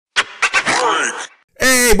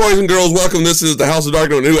Hey, boys and girls, welcome. This is the House of Dark,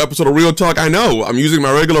 a new episode of Real Talk. I know, I'm using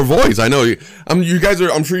my regular voice. I know. I'm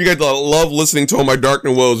sure you guys love listening to all my dark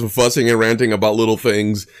and woes and fussing and ranting about little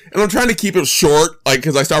things. And I'm trying to keep it short,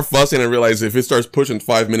 because I start fussing and I realize if it starts pushing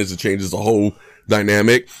 5 minutes, it changes the whole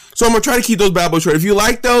dynamic. So I'm going to try to keep those bad boys short. If you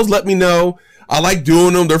like those, let me know. I like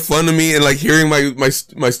doing them. They're fun to me, and hearing my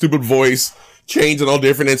stupid voice change and all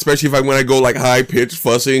different, especially when I go high pitched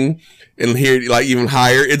fussing and hear even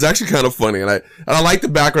higher. It's actually kind of funny, and I like the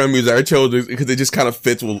background music. I chose it because it just kind of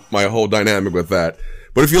fits with my whole dynamic with that.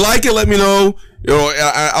 But if you like it, let me know.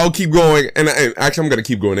 I'll keep going, and actually I'm gonna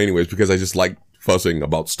keep going anyways because I just like fussing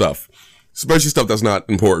about stuff, especially stuff that's not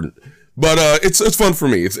important. But it's fun for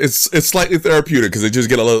me. It's slightly therapeutic because I just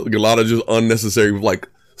get a lot of just unnecessary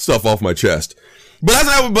stuff off my chest. But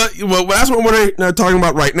that's what we're talking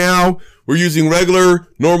about right now. We're using regular,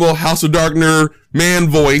 normal House of Darkner man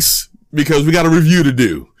voice because we got a review to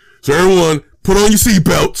do. So everyone, put on your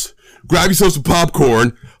seatbelts, grab yourself some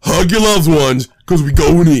popcorn, hug your loved ones, because we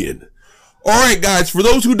going in. Alright guys, for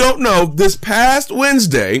those who don't know, this past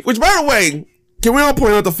Wednesday, which by the way, can we all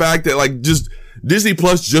point out the fact that just Disney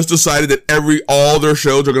Plus just decided that all their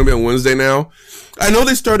shows are going to be on Wednesday now? I know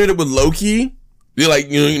they started it with Loki. They're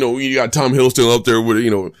you got Tom Hiddleston up there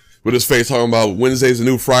with his face talking about Wednesday's the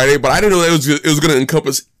new Friday, but I didn't know that it was going to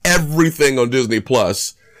encompass everything on Disney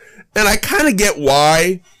Plus. And I kind of get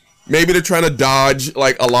why. Maybe they're trying to dodge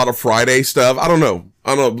a lot of Friday stuff. I don't know.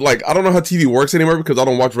 I don't know how TV works anymore because I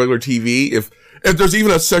don't watch regular TV. If there's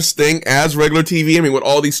even a such thing as regular TV, I mean, with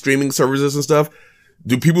all these streaming services and stuff,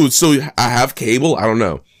 do people still have cable? I don't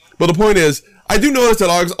know. But the point is, I do notice that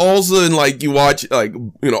all of a sudden, you watch,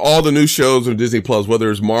 all the new shows on Disney Plus, whether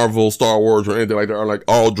it's Marvel, Star Wars, or anything like that, are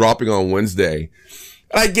all dropping on Wednesday.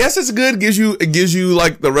 And I guess it's good. It gives you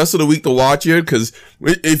the rest of the week to watch it. Cause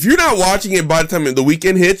if you're not watching it by the time the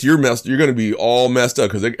weekend hits, you're going to be all messed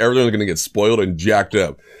up because everyone's going to get spoiled and jacked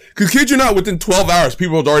up. Cause kid you not, within 12 hours,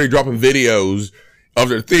 people are already dropping videos of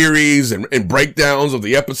their theories and breakdowns of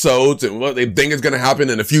the episodes and what they think is going to happen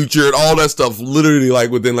in the future and all that stuff literally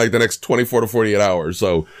within the next 24 to 48 hours.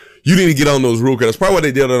 So you need to get on those rules. Cause that's probably what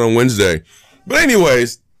they did on Wednesday. But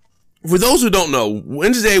anyways, for those who don't know,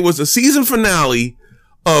 Wednesday was the season finale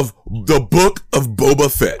of the Book of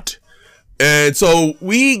Boba Fett. And so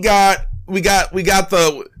we got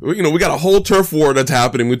a whole turf war that's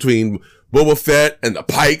happening between Boba Fett and the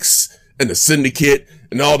Pikes and the Syndicate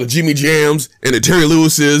and all the Jimmy Jams and the Terry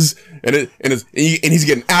Lewises and he's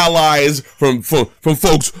getting allies from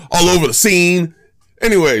folks all over the scene.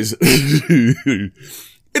 Anyways, it's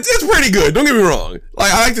pretty good. Don't get me wrong.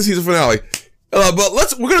 I like the season finale. But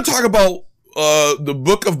we're going to talk about the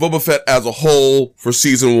Book of Boba Fett as a whole for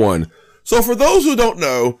season 1. So for those who don't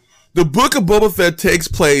know, the Book of Boba Fett takes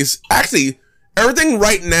place, actually, everything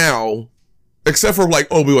right now, except for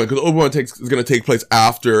Obi-Wan, because Obi-Wan is going to take place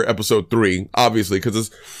after episode 3, obviously, because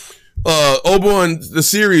it's, Obi-Wan, the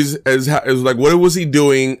series is what was he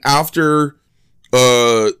doing after,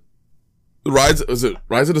 Rise of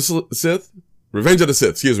the Sith? Revenge of the Sith,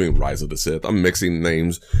 excuse me, Rise of the Sith. I'm mixing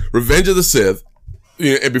names. Revenge of the Sith.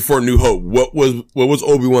 And before New Hope, what was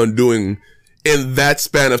Obi-Wan doing in that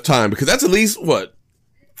span of time? Because that's at least, 20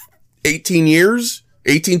 years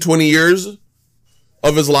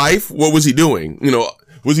of his life? What was he doing?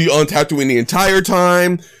 Was he on Tatooine the entire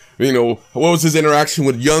time? What was his interaction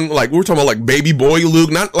with young, we're talking about baby boy Luke,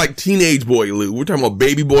 not teenage boy Luke. We're talking about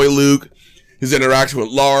baby boy Luke, his interaction with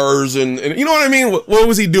Lars and you know what I mean? What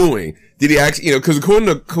was he doing? Did he actually, because according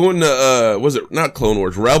to, was it not Clone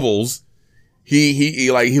Wars, Rebels, he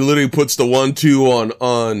literally puts the 1-2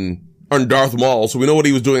 on Darth Maul, so we know what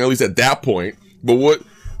he was doing at least at that point. But what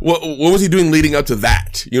was he doing leading up to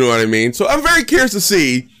that? You know what I mean? So I'm very curious to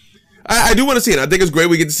see. I do want to see it. I think it's great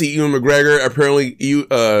we get to see Ewan McGregor. Apparently,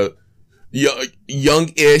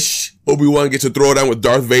 young-ish Obi-Wan gets to throw down with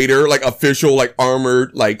Darth Vader, official,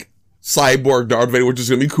 armored, cyborg Darth Vader, which is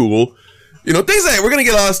gonna be cool. Things like that. We're gonna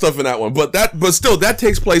get a lot of stuff in that one, but still, that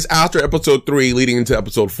takes place after episode 3, leading into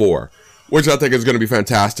episode 4. Which I think is going to be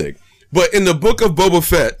fantastic. But in the Book of Boba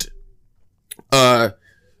Fett,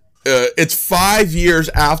 it's 5 years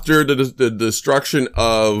after the destruction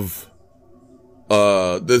of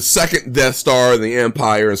the second Death Star and the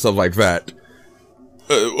Empire and stuff like that,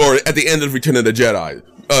 or at the end of Return of the Jedi.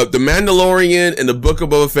 The Mandalorian and the Book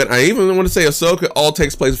of Boba Fett, I even want to say Ahsoka, all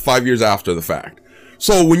takes place 5 years after the fact.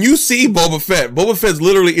 So when you see Boba Fett's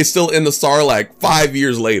literally is still in the Sarlacc 5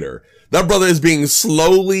 years later. That brother is being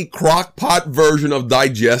slowly crock-pot version of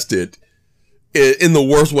digested in the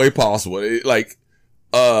worst way possible. They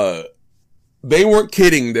weren't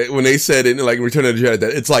kidding that when they said in Return of the Jedi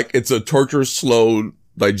that it's a torturous, slow,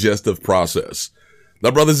 digestive process.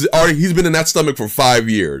 That brother's already, he's been in that stomach for 5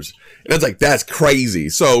 years. And it's like, that's crazy.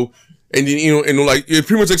 So, and you know, and like, it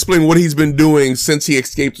pretty much explains what he's been doing since he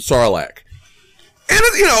escaped Sarlacc. And,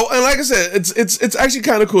 you know, and like I said, it's actually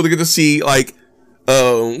kind of cool to get to see, like,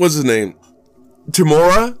 what's his name?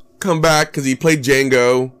 Tamora come back because he played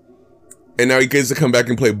Jango. And now he gets to come back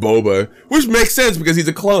and play Boba, which makes sense because he's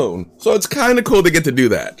a clone. So it's kind of cool to get to do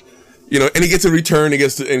that. You know, and he gets to return, he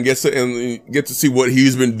gets to see what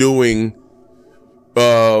he's been doing,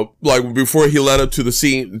 like before he led up to the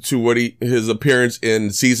scene, to what his appearance in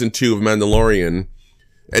season 2 of Mandalorian.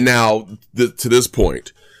 And now to this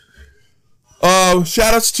point.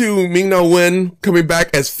 Shout outs to Ming-Na Wen coming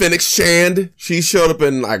back as Fennec Shand. She showed up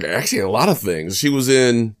in, like, actually a lot of things. She was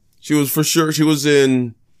in, season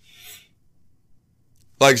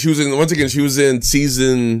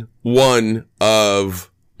 1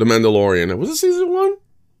 of The Mandalorian. Was it season 1?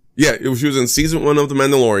 Yeah, she was in season 1 of The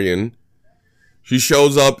Mandalorian. She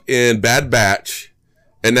shows up in Bad Batch,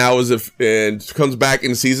 and now and comes back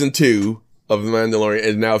in season 2 of The Mandalorian,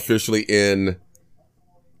 and now officially in,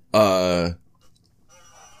 the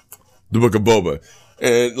Book of Boba.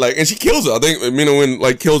 And she kills it. I think Ming-Na Wen,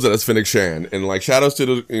 like, kills it as Fennec Shand. And, like, shout outs to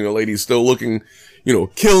the, you know, lady still looking, you know,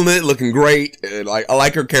 killing it, looking great. And, like, I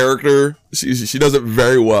like her character. She does it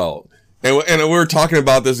very well. And we were talking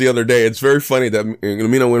about this the other day. It's very funny that, you know,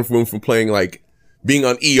 Ming-Na Wen from playing, like, being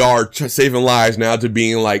on ER, saving lives, now to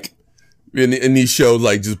being, like, in these shows,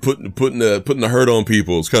 like, just putting the hurt on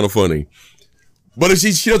people. It's kind of funny. But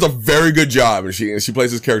she does a very good job, and she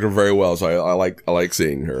plays this character very well. So I like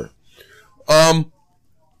seeing her.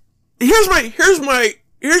 Here's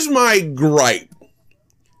my gripe.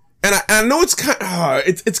 And I know it's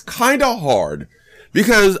kind of hard,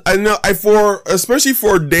 because I know especially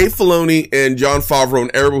for Dave Filoni and Jon Favreau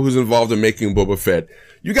and everyone who's involved in making Boba Fett,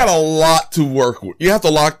 you got a lot to work with. You have a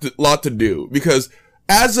lot to do, because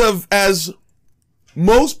as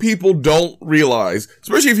most people don't realize,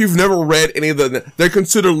 especially if you've never read any of they're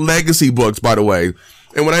considered legacy books, by the way.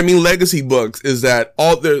 And when I mean legacy books is that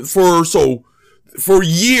for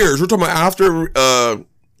years, we're talking about after,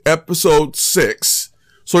 episode 6.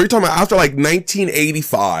 So you're talking about after, like,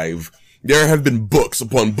 1985, there have been books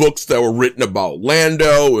upon books that were written about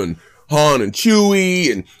Lando and Han and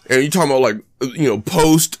Chewie, and you're talking about, like, you know,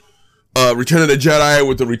 post, Return of the Jedi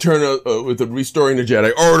with the restoring the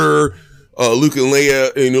Jedi Order, Luke and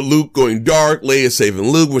Leia, you know, Luke going dark, Leia saving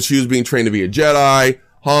Luke when she was being trained to be a Jedi,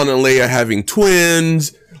 Han and Leia having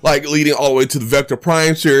twins, like, leading all the way to the Vector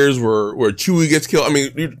Prime series where Chewie gets killed. I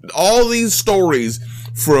mean, all these stories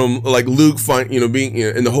from, like, Luke being,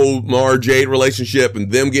 you know, in the whole Mara Jade relationship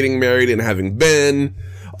and them getting married and having Ben.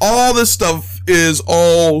 All this stuff is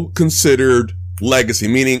all considered legacy,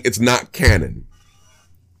 meaning it's not canon.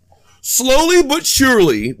 Slowly but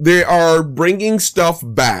surely, they are bringing stuff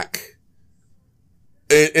back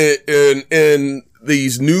in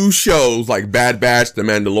these new shows like Bad Batch, The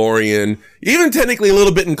Mandalorian, even technically a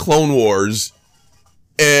little bit in Clone Wars,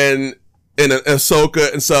 and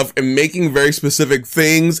Ahsoka and stuff, and making very specific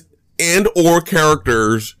things and or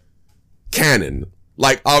characters canon.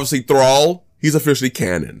 Like, obviously, Thrall, he's officially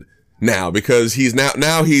canon now, because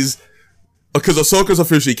because Ahsoka's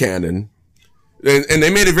officially canon. And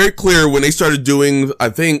they made it very clear when they started doing, I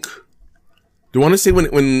think, do you want to say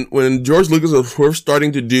when George Lucas was first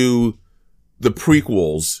starting to do the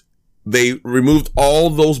prequels, they removed all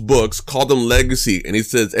those books, called them legacy, and he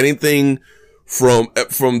says anything from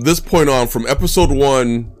this point on, from episode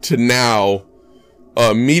 1 to now,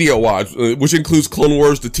 media watch, which includes Clone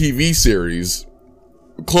Wars, the TV series,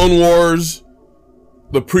 Clone Wars,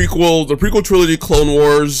 the prequel trilogy, Clone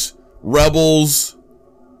Wars, Rebels,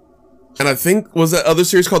 and I think was that other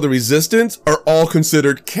series called The Resistance, are all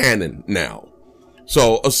considered canon now.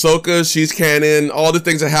 So Ahsoka, she's canon. All the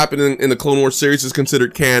things that happen in the Clone Wars series is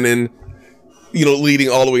considered canon. You know, leading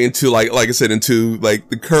all the way into like I said, into like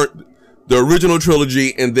the original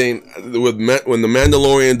trilogy, and then when the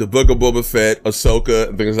Mandalorian, the Book of Boba Fett, Ahsoka,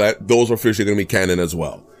 and things like that, those are officially going to be canon as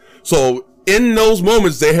well. So in those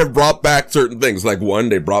moments, they have brought back certain things. Like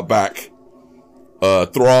they brought back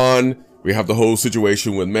Thrawn. We have the whole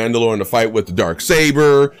situation with Mandalorian, the fight with the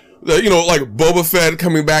Darksaber. You know, like Boba Fett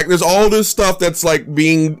coming back. There's all this stuff that's like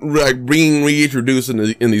being reintroduced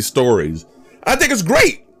in these stories. I think it's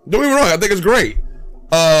great. Don't get me wrong. I think it's great.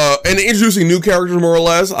 And introducing new characters more or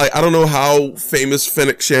less. I don't know how famous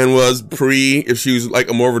Fennec Shand was if she was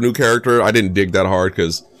like more of a new character. I didn't dig that hard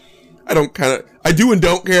because I do and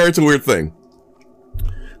don't care. It's a weird thing.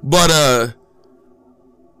 But,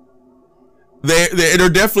 they're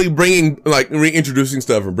definitely reintroducing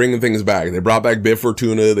stuff and bringing things back. They brought back Bib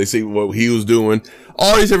Fortuna. They see what he was doing.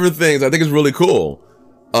 All these different things. I think it's really cool.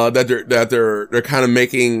 they're kind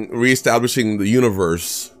of reestablishing the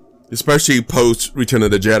universe, especially post Return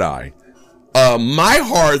of the Jedi. My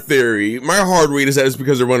hard read is that it's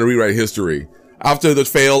because they want to rewrite history. After the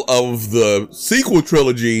fail of the sequel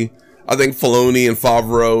trilogy, I think Filoni and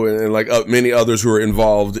Favreau and like many others who are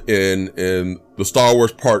involved in the Star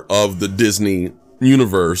Wars part of the Disney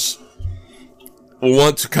universe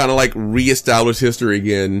want to kind of like reestablish history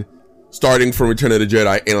again, starting from Return of the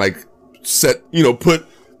Jedi, and like set,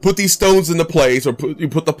 put these stones into place, or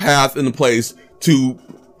put the path into place to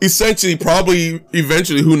essentially, probably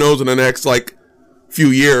eventually, who knows, in the next like few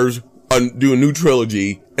years, do a new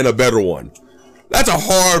trilogy and a better one. That's a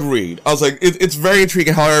hard read. I was like, it's very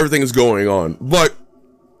intriguing how everything is going on. But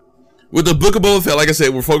with the Book of Boba Fett, like I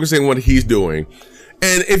said, we're focusing on what he's doing.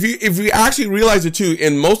 And if you actually realize it too,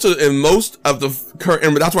 in most of the current,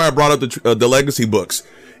 and that's why I brought up the legacy books.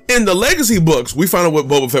 In the legacy books, we found out what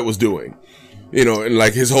Boba Fett was doing. And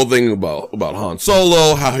like his whole thing about Han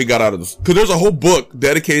Solo, how he got out of this. Because there's a whole book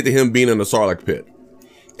dedicated to him being in the Sarlacc pit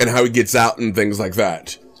and how he gets out and things like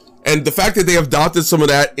that. And the fact that they have adopted some of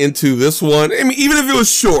that into this one, I mean, even if it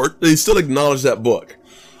was short, they still acknowledge that book.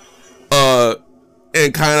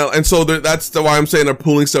 And so that's why I'm saying they're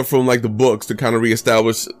pulling stuff from like the books to kind of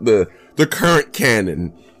reestablish the current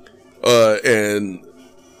canon. And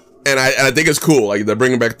I think it's cool. Like they're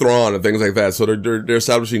bringing back Thrawn and things like that. So they're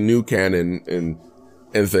establishing new canon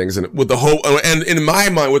and things, and with the hope, and in my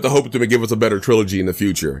mind, with the hope to give us a better trilogy in the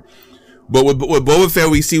future. But with Boba Fett,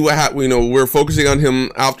 we see what we're focusing on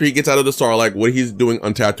him after he gets out of the Sarlacc, what he's doing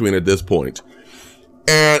on Tatooine at this point.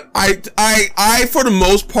 And I for the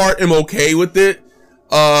most part am okay with it.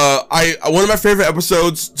 One of my favorite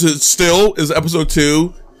episodes still is episode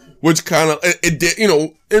 2, which kind of,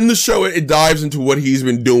 in the show, it dives into what he's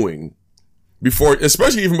been doing before,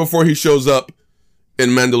 especially even before he shows up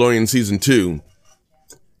in Mandalorian season 2,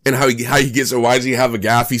 and how he gets, why does he have a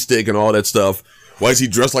gaffy stick and all that stuff? Why is he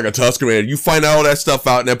dressed like a Tusken Raider? You find all that stuff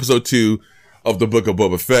out in episode 2 of the Book of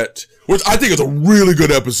Boba Fett, which I think is a really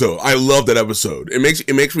good episode. I love that episode.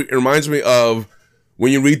 It reminds me of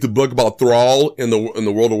when you read the book about Thrall in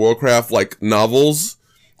the World of Warcraft, like novels,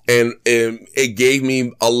 and it gave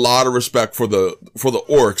me a lot of respect for the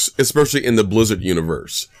orcs, especially in the Blizzard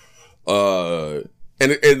universe. And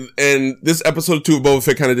this episode 2 of Boba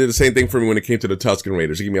Fett kind of did the same thing for me when it came to the Tusken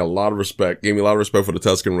Raiders. It gave me a lot of respect for the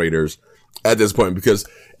Tusken Raiders at this point, because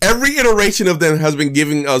every iteration of them has been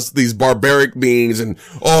giving us these barbaric beings, and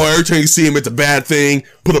every time you see them, it's a bad thing,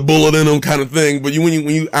 put a bullet in them kind of thing. But when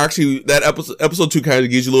you actually, that episode 2 kind of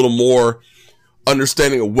gives you a little more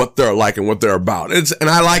understanding of what they're like and what they're about. And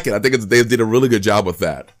I like it. I think they did a really good job with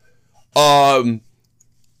that.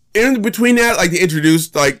 In between that, like they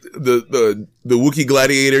introduced like the Wookiee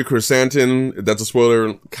gladiator, Chrysanthemum. That's a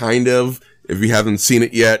spoiler, kind of, if you haven't seen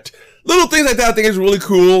it yet. Little things like that I think is really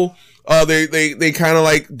cool. They kind of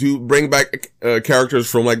like bring back characters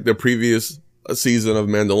from like the previous season of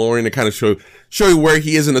Mandalorian to kind of show you where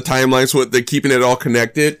he is in the timeline, so they're keeping it all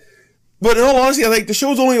connected. But in all honesty, I think the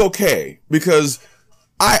show's only okay, because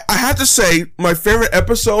I have to say my favorite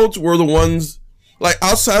episodes were the ones like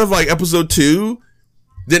outside of like episode 2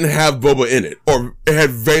 didn't have Boba in it, or it had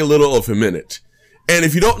very little of him in it. And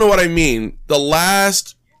if you don't know what I mean, the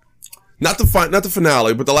last, not the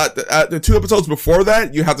finale, but the 2 episodes before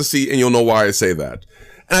that, you have to see, and you'll know why I say that.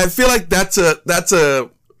 And I feel like that's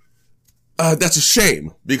a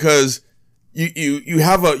shame, because you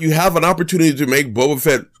have an opportunity to make Boba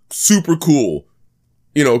Fett super cool,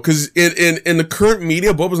 because in the current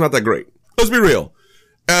media, Boba's not that great. Let's be real.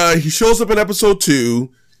 He shows up in episode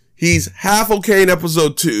 2. He's half okay in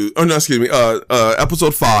episode 2. Oh no, excuse me.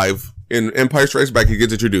 Episode 5 in Empire Strikes Back, he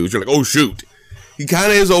gets introduced. You're like, oh shoot. He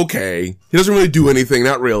kind of is okay. He doesn't really do anything,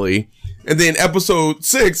 not really. And then episode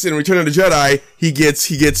 6 in Return of the Jedi, he gets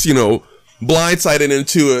blindsided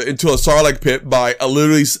into a Sarlacc pit by a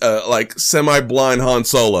literally like semi-blind Han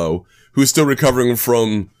Solo, who's still recovering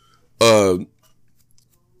from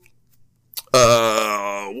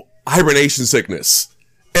hibernation sickness.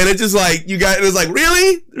 And it's just like, it's like,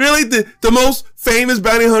 really? The most famous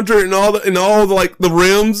bounty hunter in all the like the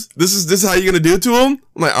rims? This is how you're gonna do it to him?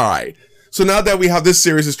 I'm like, alright. So now that we have this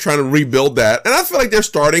series is trying to rebuild that, and I feel like they're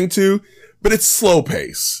starting to, but it's slow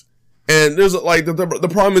pace. And there's like, the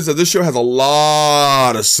problem is that this show has a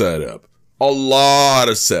lot of setup.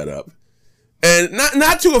 And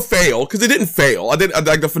not to a fail, because it didn't fail. Like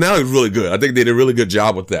the finale was really good. I think they did a really good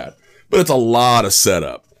job with that. But it's a lot of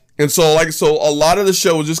setup. And so a lot of the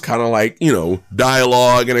show was just kind of like,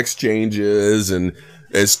 dialogue and exchanges and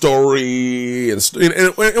story and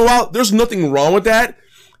while there's nothing wrong with that,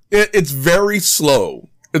 it's very slow.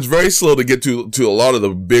 It's very slow to get to a lot of the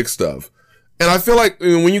big stuff. And I feel like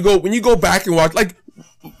when you go back and watch, like,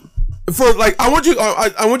 I want you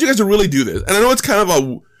guys to really do this. And I know it's kind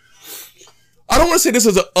of I don't want to say this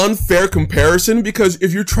is an unfair comparison, because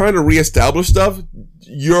if you're trying to reestablish stuff,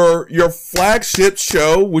 your flagship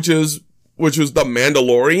show, which was The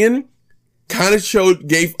Mandalorian, kind of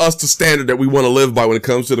gave us the standard that we want to live by when it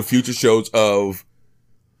comes to the future shows of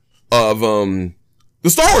the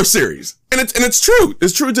Star Wars series. And it's true.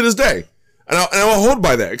 It's true to this day. And I'll hold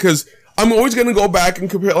by that, because I'm always going to go back and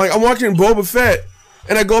compare. Like, I'm watching Boba Fett,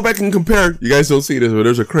 and I go back and compare. You guys don't see this, but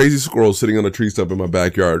there's a crazy squirrel sitting on a tree stump in my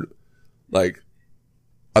backyard. Like,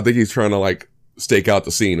 I think he's trying to, like, stake out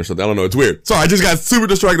the scene or something. I don't know. It's weird. Sorry, I just got super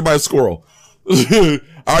distracted by a squirrel. I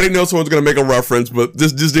already know someone's going to make a reference, but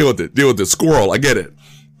just deal with it. Deal with it. Squirrel. I get it.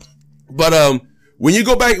 But, when you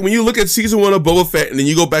go back, when you look at season 1 of Boba Fett, and then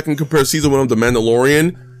you go back and compare season 1 of The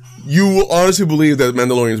Mandalorian, you will honestly believe that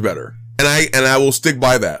Mandalorian is better. And I will stick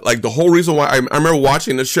by that. Like, the whole reason why I remember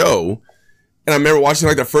watching the show, and I remember watching,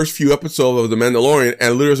 like, the first few episodes of The Mandalorian,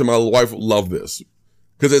 and literally my wife loved this.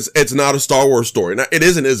 Because it's not a Star Wars story. Now, it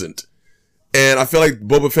isn't. And I feel like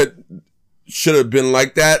Boba Fett should have been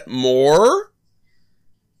like that more.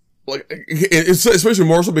 Like, especially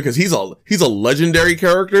more so because he's a legendary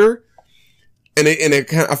character. And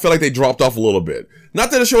I feel like they dropped off a little bit. Not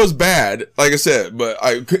that the show is bad, like I said, but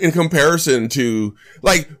in comparison to,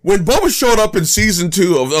 like, when Boba showed up in season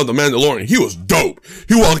 2 of The Mandalorian, he was dope.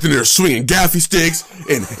 He walked in there swinging gaffy sticks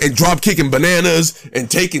and drop kicking bananas and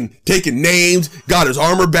taking names, got his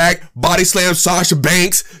armor back, body slammed Sasha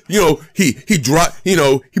Banks. You know, he dropped, you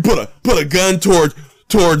know, he put a gun towards,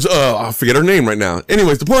 I forget her name right now.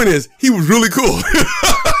 Anyways, the point is, he was really cool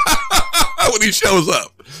when he shows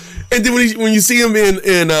up. And then when you see him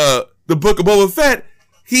in the Book of Boba Fett,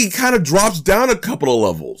 he kind of drops down a couple of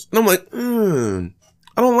levels. And I'm like,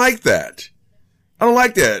 I don't like that. I don't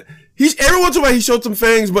like that. Every once in a while he showed some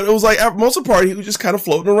things, but it was like, most of the part, he was just kind of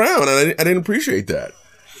floating around, and I didn't appreciate that.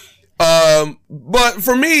 But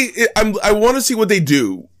for me, I want to see what they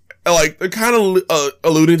do. Like, they're kind of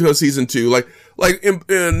alluding to a season 2. Like in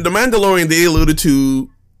The Mandalorian, they alluded to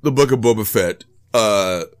the Book of Boba Fett.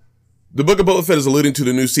 The Book of Boba Fett is alluding to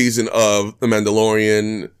the new season of The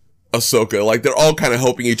Mandalorian, Ahsoka. Like, they're all kind of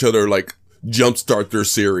helping each other, like, jumpstart their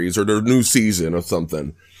series or their new season or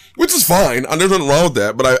something. Which is fine. There's nothing wrong with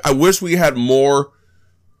that. But I wish we had more,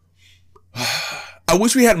 I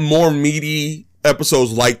wish we had more meaty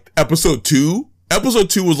episodes like episode 2. Episode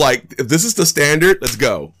 2 was like, if this is the standard, let's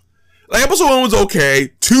go. Like, episode 1 was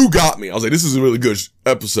okay. 2 got me. I was like, this is a really good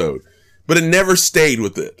episode. But it never stayed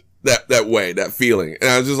with it. That way, that feeling. And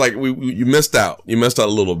I was just like, you missed out. You missed out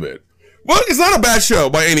a little bit. Well, it's not a bad show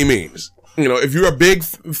by any means. You know, if you're a big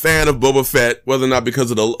fan of Boba Fett, whether or not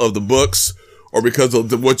because of the books or because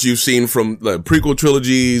of what you've seen from the prequel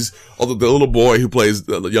trilogies, although the little boy who plays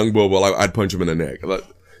the young Boba, I'd punch him in the neck.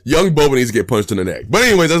 Young Boba needs to get punched in the neck. But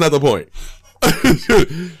anyways, that's not the point.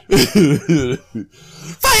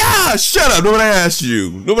 Fire! Shut up! Nobody asked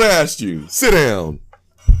you. Sit down.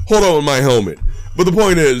 Hold on with my helmet. But the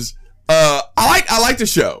point is, I like the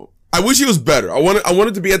show. I wish it was better. I want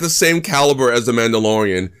it to be at the same caliber as The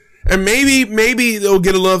Mandalorian. And maybe they'll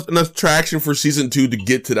get enough traction for season 2 to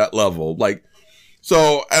get to that level. Like,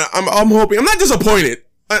 so I'm hoping, I'm not disappointed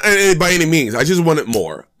by any means. I just want it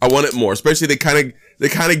more. I want it more. Especially they kind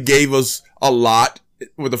of gave us a lot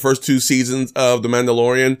with the first 2 seasons of The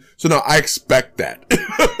Mandalorian. So now I expect that.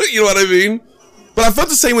 You know what I mean? But I felt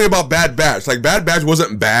the same way about Bad Batch. Like, Bad Batch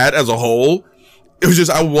wasn't bad as a whole. It was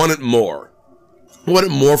just, I wanted more. I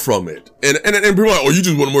wanted more from it. And people are like, oh, you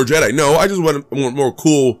just want more Jedi. No, I just want more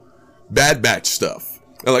cool Bad Batch stuff.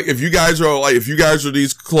 And like, if you guys are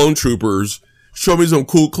these clone troopers, show me some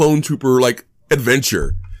cool clone trooper, like,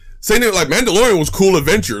 adventure. Saying it like Mandalorian was cool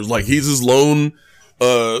adventures. Like, he's this lone,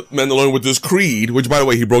 Mandalorian with this creed, which by the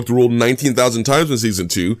way, he broke the rule 19,000 times in season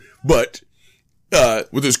 2, but,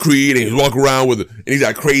 with his creed, and he's walking around and he's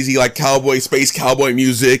got crazy, like, space cowboy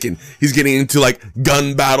music, and he's getting into, like,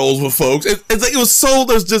 gun battles with folks. It's like,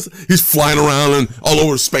 he's flying around and all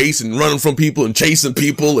over space and running from people and chasing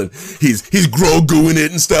people, and he's Groguing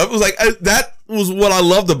it and stuff. It was like, that was what I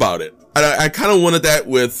loved about it. I kind of wanted that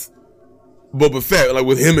with Boba Fett, like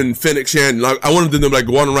with him and Fennec Shan. Like, I wanted them to like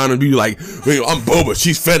go around and be like, you know, I'm Boba,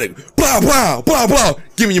 she's Fennec, blah blah blah blah,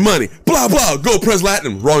 give me your money, blah blah, go press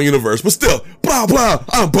Latinum, wrong universe, but still, blah blah,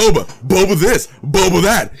 I'm Boba this, Boba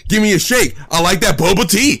that, give me a shake, I like that Boba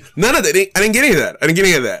tea. None of that, I didn't get any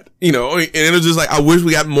of that, you know, and it was just like, I wish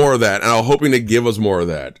we got more of that, and I was hoping to give us more of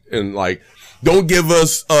that, and like, don't give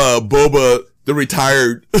us Boba the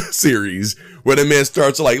retired series where the man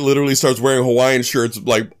starts like literally starts wearing Hawaiian shirts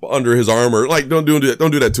like under his armor. Like, don't do that.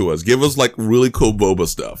 Don't do that to us. Give us like really cool Boba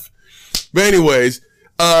stuff. But anyways,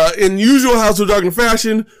 in usual House of Dragon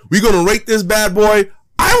fashion, we're gonna rate this bad boy.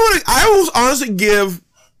 I will honestly give.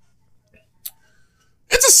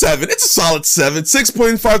 It's a 7. It's a solid 7.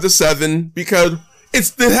 6.5 to 7 because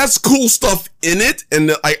it has cool stuff in it,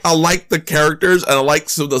 and I like the characters and I like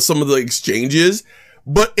some of the exchanges,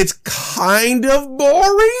 but it's kind of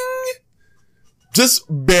boring. Just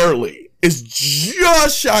barely. It's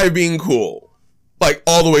just shy of being cool, like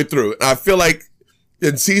all the way through. And I feel like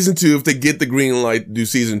in season 2, if they get the green light to do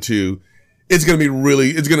season 2, it's gonna be really.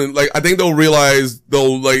 It's gonna like. I think they'll realize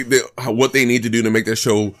what they need to do to make that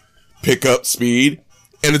show pick up speed,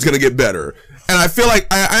 and it's gonna get better. And I feel like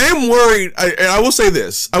I am worried. And I will say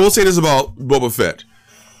this. I will say this about Boba Fett.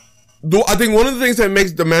 I think one of the things that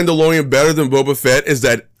makes The Mandalorian better than Boba Fett is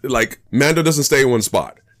that like Mando doesn't stay in one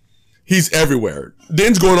spot. He's everywhere.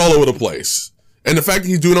 Din's going all over the place. And the fact that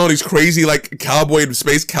he's doing all these crazy, like,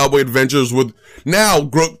 space cowboy adventures with, now,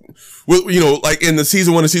 you know, like in the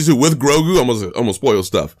season 1 and season 2 with Grogu, almost spoil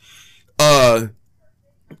stuff.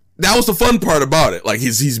 That was the fun part about it. Like,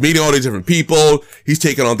 he's meeting all these different people. He's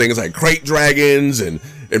taking on things like crate dragons and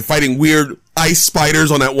fighting weird ice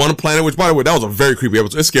spiders on that one planet, which, by the way, that was a very creepy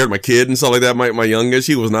episode. It scared my kid and stuff like that. My youngest,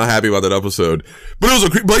 she was not happy about that episode. But it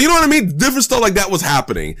was but you know what I mean? Different stuff like that was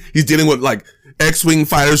happening. He's dealing with, like, X-Wing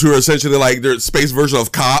fighters who are essentially like their space version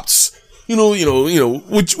of cops. You know,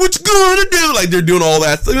 what gonna do? Like, they're doing all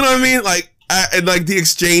that. You know what I mean? Like, and like the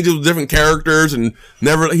exchange of different characters, and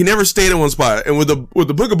he never stayed in one spot. And with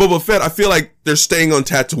the Book of Boba Fett, I feel like they're staying on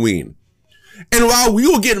Tatooine. And while we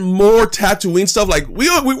will get more Tatooine stuff, like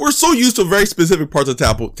we're so used to very specific parts of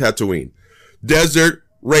Tatooine: desert,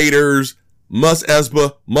 raiders, Mos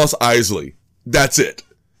Espa, Mos Eisley. That's it.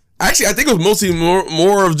 Actually, I think it was mostly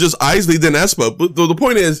more of just Eisley than Espa. But the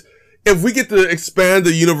point is, if we get to expand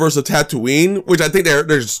the universe of Tatooine, which I think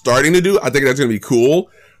they're starting to do, I think that's gonna be cool.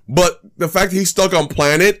 But the fact that he's stuck on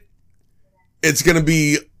planet, it's going to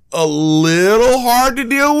be a little hard to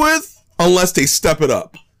deal with unless they step it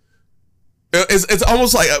up. It's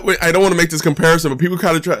almost like, I don't want to make this comparison, but people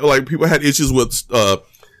kind of people had issues with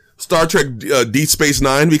Star Trek Deep Space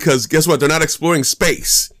Nine because guess what? They're not exploring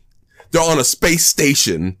space. They're on a space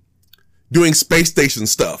station doing space station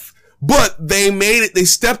stuff. But they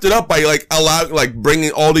stepped it up by bringing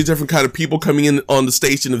all these different kind of people coming in on the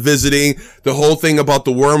station and visiting. The whole thing about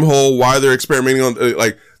the wormhole, why they're experimenting on,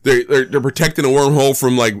 they're protecting the wormhole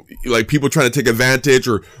from like people trying to take advantage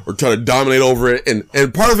or try to dominate over it. And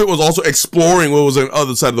part of it was also exploring what was on the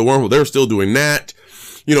other side of the wormhole. They're still doing that.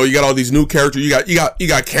 You know, you got all these new characters. You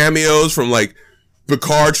got cameos from like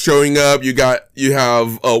Picard showing up. You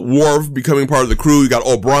have Worf becoming part of the crew. You got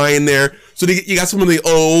O'Brien there. So you got some of the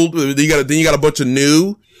old. Then you got a bunch of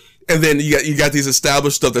new, and then you got these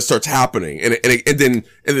established stuff that starts happening, and then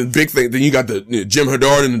big thing. Then you got the Jim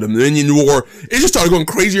Haddard and the Dominion War. It just started going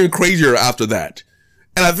crazier and crazier after that.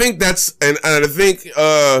 And I think that's what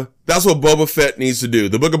Boba Fett needs to do.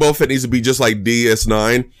 The Book of Boba Fett needs to be just like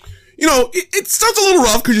DS9. You know, it starts a little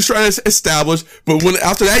rough because you're trying to establish, but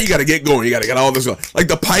after that you got to get going. You got to get all this going. Like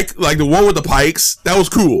the Pike, like the one with the Pikes, that was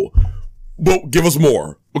cool. But give us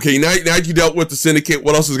more. Okay, now you dealt with the Syndicate.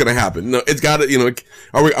 What else is gonna happen? No, it's got to.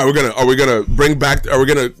 Are we gonna bring back? Are we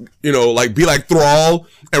gonna be like Thrall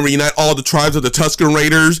and reunite all the tribes of the Tusken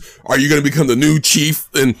Raiders? Are you gonna become the new chief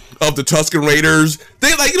of the Tusken Raiders?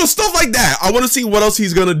 They stuff like that. I want to see what else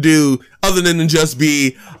he's gonna do other than just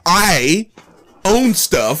be I own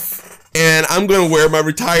stuff and I'm gonna wear my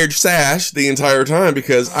retired sash the entire time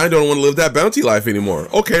because I don't want to live that bounty life anymore.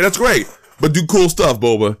 Okay, that's great, but do cool stuff,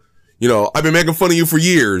 Boba. You know, I've been making fun of you for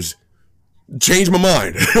years. Change my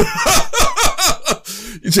mind.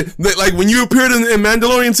 Like when you appeared in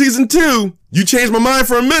Mandalorian season 2, you changed my mind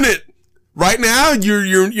for a minute. Right now,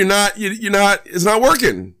 you're not. It's not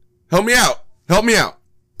working. Help me out.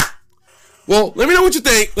 Well, let me know what you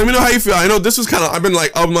think. Let me know how you feel. I know this is kind of.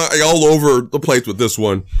 I'm all over the place with this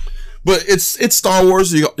one, but it's Star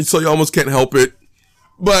Wars, so you almost can't help it.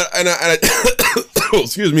 But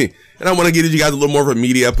excuse me. And I want to give you guys a little more of a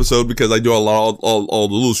meaty episode because I do all the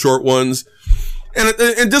little short ones. And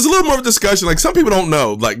there's a little more of a discussion. Like some people don't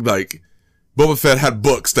know, like Boba Fett had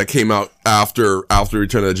books that came out after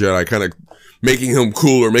Return of the Jedi, kind of making him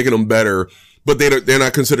cooler, making him better. But they're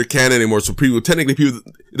not considered canon anymore. So it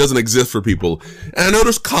doesn't exist for people. And I know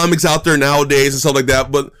there's comics out there nowadays and stuff like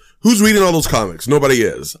that, but who's reading all those comics? Nobody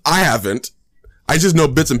is. I haven't. I just know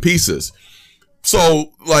bits and pieces.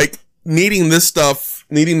 So like needing this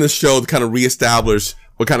show to kind of reestablish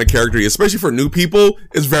what kind of character he is, especially for new people,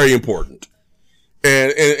 is very important.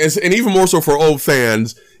 and even more so for old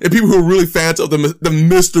fans and people who are really fans of the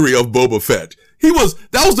mystery of Boba Fett.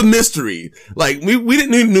 That was the mystery. Like, we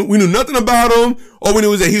knew nothing about him. All we knew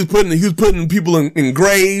was that he was putting people in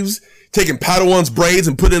graves, taking Padawan's braids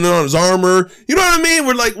and putting it on his armor. You know what I mean?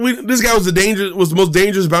 We're like, this guy was the most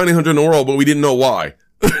dangerous bounty hunter in the world, but we didn't know why.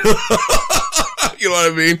 You know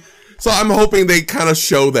what I mean? So I'm hoping they kind of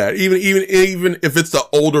show that, even if it's the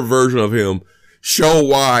older version of him, show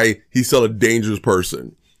why he's still a dangerous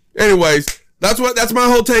person. Anyways, that's my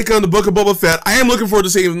whole take on the Book of Boba Fett. I am looking forward to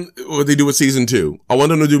seeing what they do with season 2. I want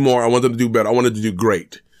them to do more. I want them to do better. I want them to do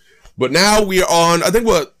great. But now we are on, I think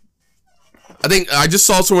I just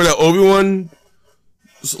saw somewhere that Obi-Wan,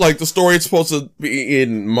 like, the story is supposed to be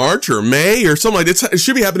in March or May or something like that. It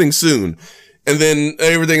should be happening soon. And then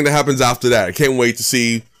everything that happens after that. I can't wait to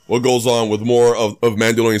see what goes on with more of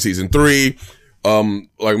Mandalorian season 3.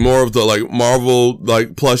 Like more of the, like, Marvel,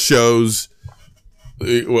 like, plus shows.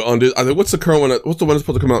 I think, what's the current one? What's the one that's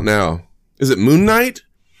supposed to come out now? Is it Moon Knight?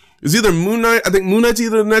 It's either Moon Knight. I think Moon Knight's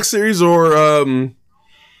either the next series or, I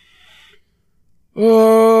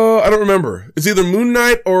don't remember. It's either Moon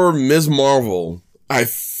Knight or Ms. Marvel. I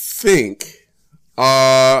think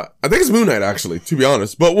it's Moon Knight, actually, to be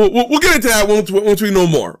honest. But we'll get into that once we know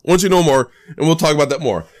more. Once you know more, and we'll talk about that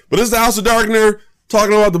more. But this is the House of Darkner,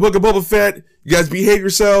 talking about the Book of Boba Fett. You guys behave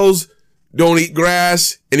yourselves. Don't eat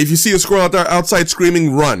grass. And if you see a squirrel out there outside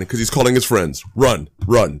screaming, run, because he's calling his friends. Run,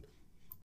 run.